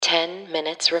10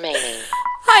 minutes remaining.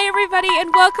 Hi, everybody,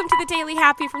 and welcome to the Daily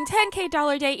Happy from 10K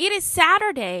Dollar Day. It is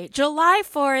Saturday, July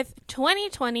 4th,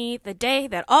 2020, the day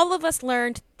that all of us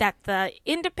learned that the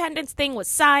independence thing was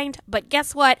signed. But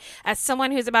guess what? As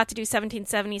someone who's about to do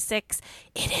 1776,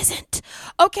 it isn't.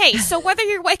 Okay, so whether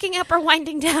you're waking up or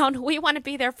winding down, we want to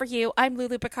be there for you. I'm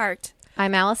Lulu Picard.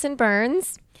 I'm Allison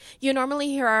Burns. You normally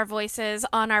hear our voices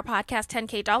on our podcast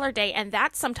 10K Dollar Day, and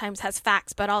that sometimes has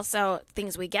facts, but also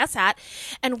things we guess at.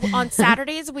 And on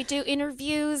Saturdays, we do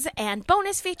interviews and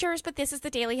bonus features, but this is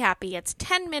the Daily Happy. It's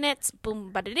 10 minutes,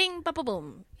 boom, ba-da-ding,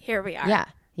 ba-ba-boom. Here we are.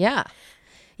 Yeah.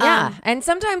 And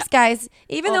sometimes, guys,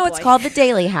 even though it's boy. called the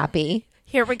Daily Happy,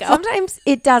 Here we go. sometimes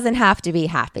it doesn't have to be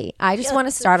happy. I just want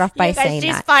to start off by You guys, saying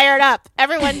she's that. fired up.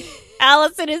 Everyone,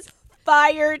 Allison is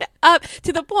fired up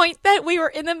to the point that we were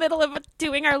in the middle of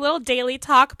doing our little daily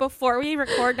talk before we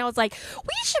record, and I was like,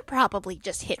 we should probably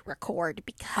just hit record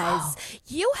because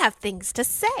you have things to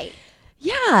say.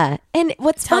 Yeah. And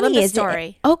what's Tell them funny the is,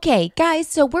 story. Okay, guys,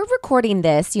 so we're recording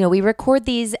this. We record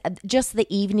these just the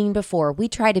evening before. We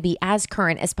try to be as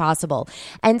current as possible.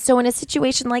 And so in a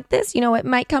situation like this, it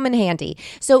might come in handy.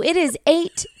 So it is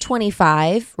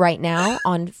 8:25 right now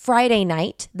on Friday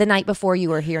night, the night before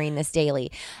you are hearing this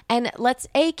daily. And let's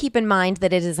A, keep in mind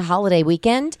that it is a holiday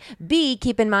weekend. B,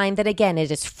 keep in mind that, again,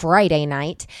 it is Friday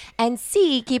night. And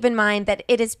C, keep in mind that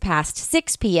it is past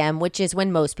 6 p.m., which is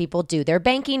when most people do their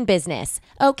banking business.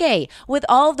 Okay, with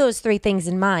all of those three things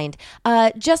in mind,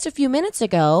 just a few minutes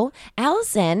ago,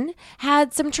 Allison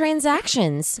had some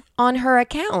transactions on her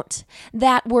account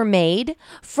that were made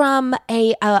from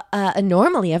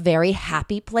normally a very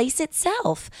happy place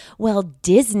itself. Well,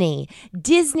 Disney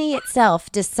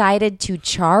itself decided to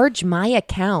charge my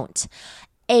account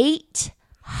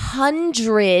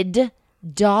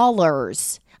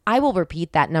 $800. I will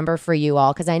repeat that number for you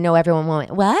all because I know everyone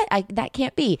won't. What? That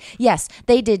can't be. Yes,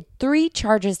 they did 3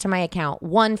 charges to my account.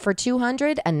 One for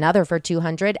 $200, another for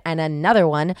 $200, and another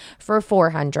one for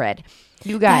 $400.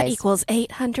 You guys. That equals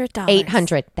 $800.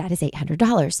 $800. That is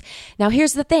 $800. Now,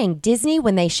 here's the thing. Disney,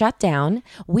 when they shut down,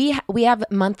 we have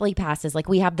monthly passes. Like,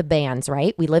 we have the bands,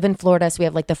 right? We live in Florida, so we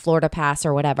have like the Florida pass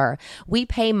or whatever. We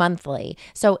pay monthly.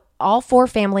 So all 4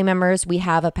 family members, we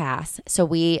have a pass. So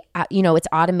we, it's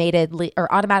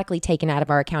automatically taken out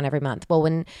of our account every month. Well,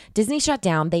 when Disney shut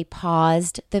down, they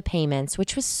paused the payments,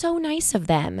 which was so nice of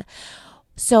them.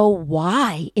 So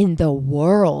why in the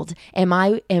world am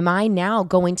I now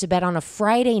going to bed on a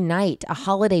Friday night, a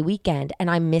holiday weekend, and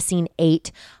I'm missing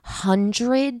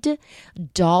 $800?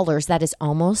 That is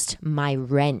almost my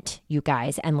rent, you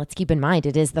guys. And let's keep in mind,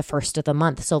 it is the first of the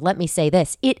month. So let me say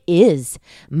this, it is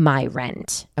my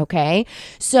rent. Okay.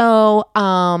 So,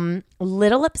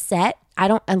 little upset.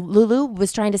 Lulu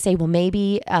was trying to say, well,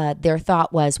 maybe their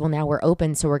thought was, well, now we're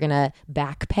open, so we're going to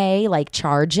back pay, like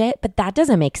charge it. But that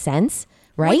doesn't make sense.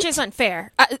 Right? Which is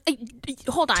unfair.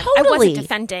 Hold on. Totally. I wasn't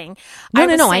defending. No,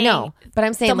 was I saying know. But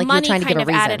I'm saying, like, you're trying to get a reason.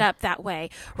 The money kind of added up that way.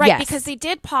 Right, Yes. because they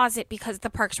did pause it because the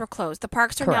parks were closed. The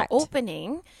parks are Correct. now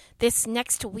opening this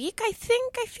next week, I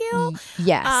feel.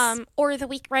 Yes. Or the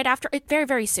week right after. Very,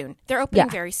 very soon. They're opening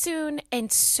Yeah. very soon.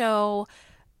 And so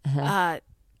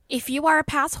if you are a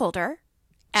pass holder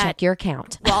Check at your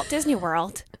account. Walt Disney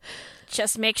World,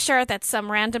 just make sure that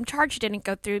some random charge didn't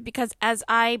go through because as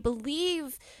I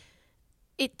believe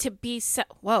it to be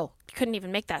couldn't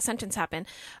even make that sentence happen.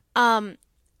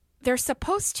 They're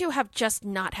supposed to have just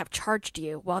not have charged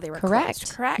you while they were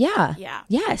closed, correct? Yeah. Yeah.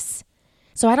 Yes.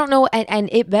 So I don't know, and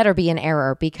it better be an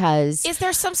error because... Is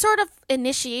there some sort of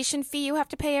initiation fee you have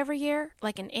to pay every year?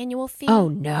 Like an annual fee? Oh,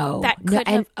 no. That could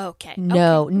have... Okay.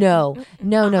 No. Uh-huh.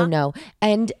 No.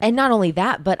 And not only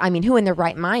that, but I mean, who in their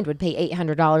right mind would pay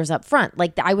 $800 up front?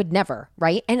 Like, I would never,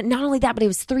 right? And not only that, but it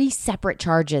was 3 separate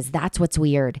charges. That's what's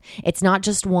weird. It's not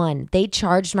just one. They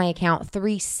charged my account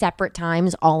 3 separate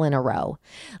times all in a row.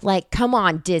 Like, come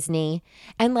on, Disney.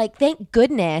 And like, thank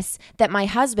goodness that my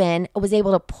husband was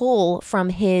able to pull from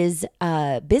his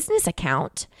business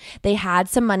account. They had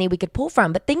some money we could pull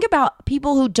from. But think about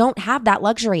people who don't have that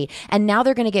luxury. And now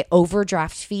they're going to get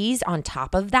overdraft fees on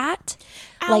top of that.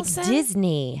 Allison, like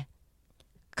Disney.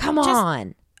 Come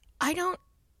on. I don't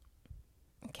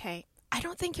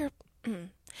think you're...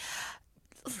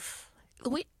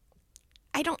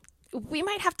 We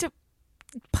might have to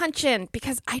punch in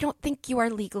because I don't think you are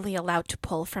legally allowed to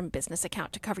pull from business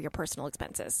account to cover your personal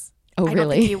expenses. Oh,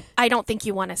 really? I don't think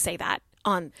you want to say that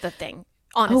on the thing.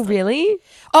 Honestly. Oh, really?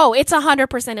 Oh, it's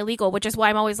 100% illegal, which is why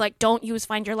I'm always like, don't use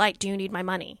Find Your Light. Do you need my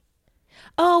money?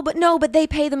 Oh, but they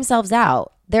pay themselves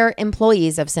out. They're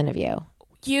employees of Cineview.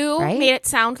 You Right? made it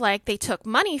sound like they took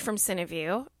money from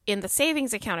Cineview in the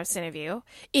savings account of Cineview.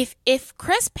 If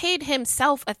Chris paid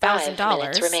himself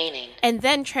 $1,000 remaining. and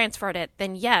then transferred it,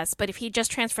 then yes. But if he just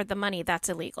transferred the money, that's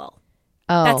illegal.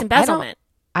 Oh, That's embezzlement.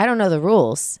 I don't know the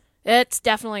rules. It's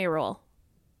definitely a rule.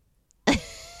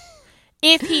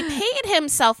 If he paid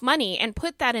himself money and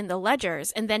put that in the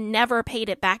ledgers and then never paid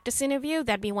it back to Cineview,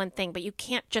 that'd be one thing. But you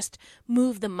can't just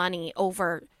move the money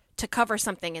over to cover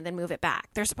something and then move it back.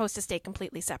 They're supposed to stay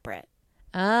completely separate.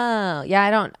 Oh, yeah,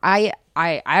 I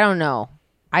don't know.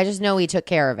 I just know he took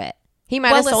care of it. He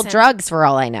might Well, have sold listen. drugs for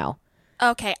all I know.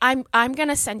 Okay, I'm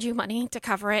gonna send you money to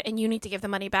cover it, and you need to give the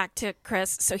money back to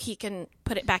Chris so he can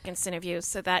put it back in Cineview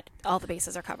so that all the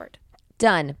bases are covered.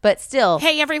 Done. But still,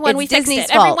 Hey, everyone, it's we Disney's fixed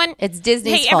it. fault. Everyone, It's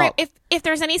Disney's hey, fault. If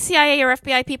there's any CIA or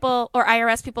FBI people or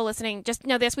IRS people listening, just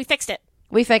know this: we fixed it.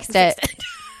 We fixed it.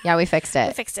 Yeah, we fixed We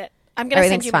it. fixed it. I'm gonna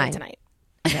send Everything's you money fine. tonight.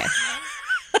 Okay.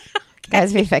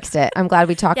 Guys, we fixed it. I'm glad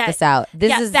we talked Yeah. this out.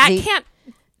 This is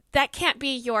That can't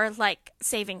be your like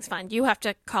savings fund. You have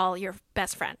to call your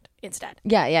best friend instead.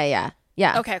 Yeah.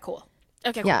 Okay, cool.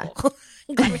 Okay, Yeah. cool.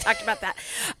 Glad we talked about that.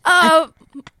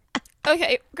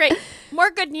 Okay, great. More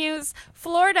good news.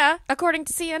 Florida, according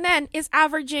to CNN, is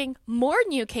averaging more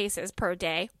new cases per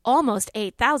day, almost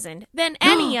 8,000, than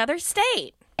any other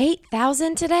state.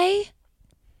 8,000 today?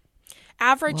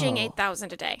 Averaging Whoa.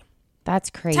 8,000 a day.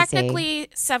 That's crazy. Technically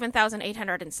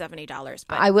 $7,870.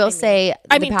 But I will say,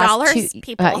 I the mean past dollars,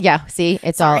 people. yeah, see,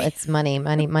 it's Sorry. it's money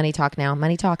talk now.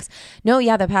 Money talks. No,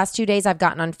 yeah, the past 2 days I've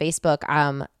gotten on Facebook.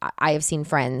 I have seen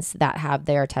friends that have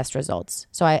their test results.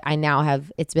 So I now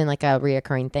have. It's been like a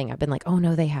reoccurring thing. I've been like, oh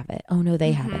no, they have it. Oh no,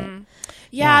 they have it.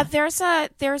 Yeah, there's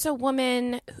a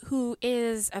woman who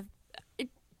is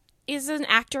an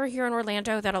actor here in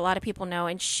Orlando that a lot of people know,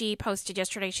 and she posted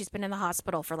yesterday she's been in the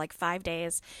hospital for like 5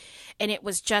 days, and it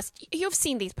was just, you've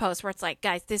seen these posts where it's like,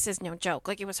 guys, this is no joke.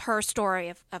 Like, it was her story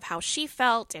of how she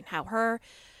felt and how her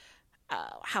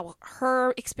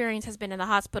experience has been in the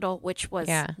hospital, which was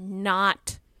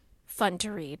not fun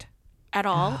to read at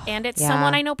all. And it's Yeah.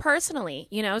 someone I know personally,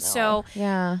 so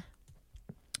Yeah.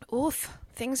 oof,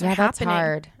 things are Yeah, that's happening.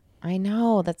 hard. I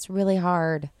know. That's really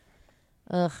hard.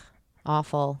 Ugh.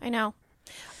 Awful. I know.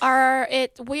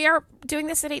 We are doing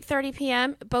this at 8:30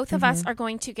 p.m. Both of us are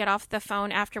going to get off the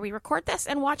phone after we record this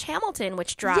and watch Hamilton,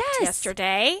 which dropped Yes.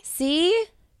 yesterday. See?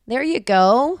 There you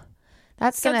go.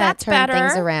 That's So going to that's turn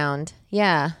things better. around.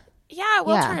 Yeah. Yeah,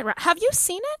 we'll Yeah. turn it around. Have you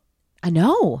seen it? I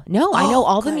know. No, I know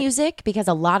all the good. music because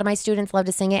a lot of my students love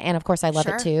to sing it. And of course, I love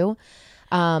Sure. it too.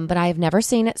 But I have never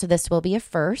seen it. So this will be a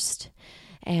first.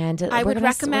 And I would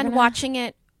recommend watching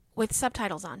it with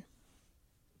subtitles on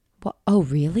Oh,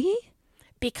 really?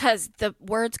 because the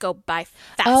words go by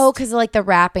fast. Oh, because like the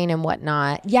rapping and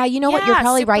whatnot. Yeah, you know what? You're Yeah,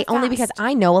 probably super right. Only because fast.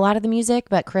 I know a lot of the music,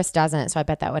 but Chris doesn't. So I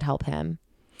bet that would help him.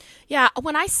 Yeah,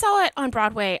 when I saw it on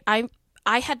Broadway,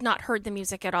 I had not heard the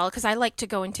music at all because I like to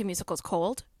go into musicals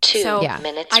cold. 2 So Yeah.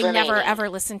 minutes I remaining. never ever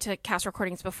listen to cast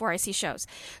recordings before I see shows.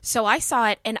 So I saw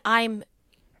it, and I'm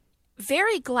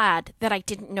very glad that I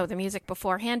didn't know the music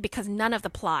beforehand because none of the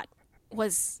plot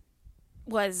was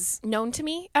known to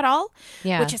me at all,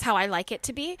 Yeah. which is how I like it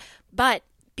to be. But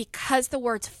because the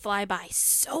words fly by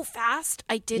so fast,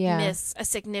 I did Yeah. miss a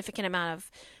significant amount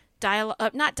of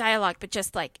dialogue, not dialogue, but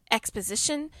just like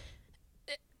exposition.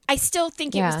 I still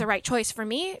think it was Yeah. the right choice for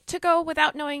me to go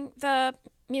without knowing the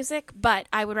music, but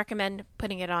I would recommend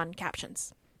putting it on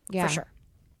captions Yeah. for sure.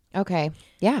 Okay.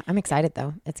 Yeah, I'm excited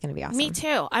though. It's going to be awesome. Me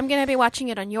too. I'm going to be watching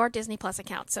it on your Disney Plus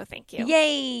account, so thank you.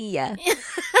 Yay.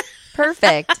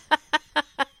 Perfect.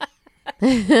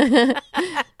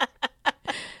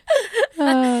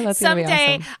 Oh, that's gonna be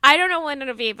Someday, awesome. I don't know when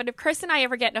it'll be, but if Chris and I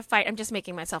ever get in a fight, I'm just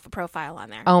making myself a profile on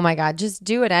there. Oh my God, just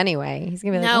do it anyway. He's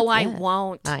gonna be like, No, "What's I that?"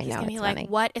 won't. I He's know, gonna be it's like, funny.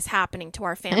 what is happening to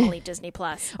our family Disney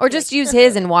Plus? Or just use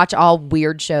his and watch all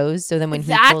weird shows. So then when he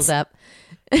That's- pulls up,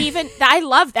 Even I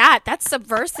love that. That's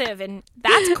subversive and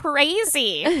that's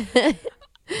crazy.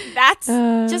 That's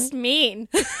just mean.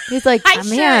 he's like, I "Oh,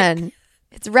 should." man,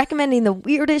 it's recommending the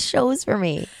weirdest shows for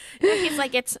me. He's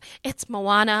like, it's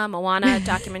Moana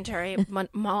documentary,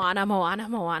 Moana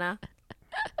documentary.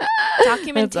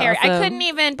 That's I awesome. couldn't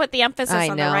even put the emphasis I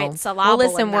on know. the right syllable. Well,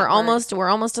 listen, in we're that word.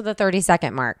 almost to the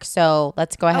 30-second mark. So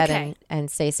let's go ahead Okay.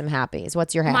 and say some happies.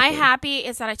 What's your happy? My happy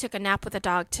is that I took a nap with a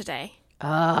dog today.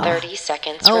 30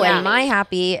 seconds Oh, remaining. and my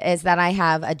happy is that I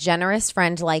have a generous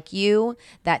friend like you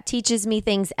that teaches me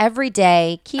things every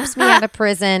day, keeps me out of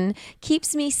prison,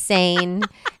 keeps me sane,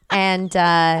 and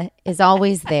is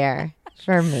always there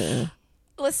for me.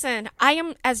 Listen, I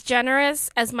am as generous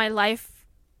as my life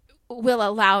will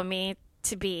allow me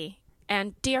to be.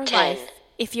 And dear 10, life,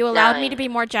 if you allowed me to be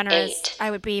more generous,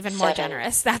 I would be even more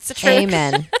generous. That's the truth.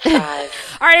 Amen. 5,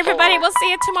 All right, everybody, we'll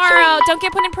see you tomorrow. 3, Don't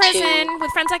get put in prison 2,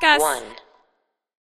 with friends like us. 1.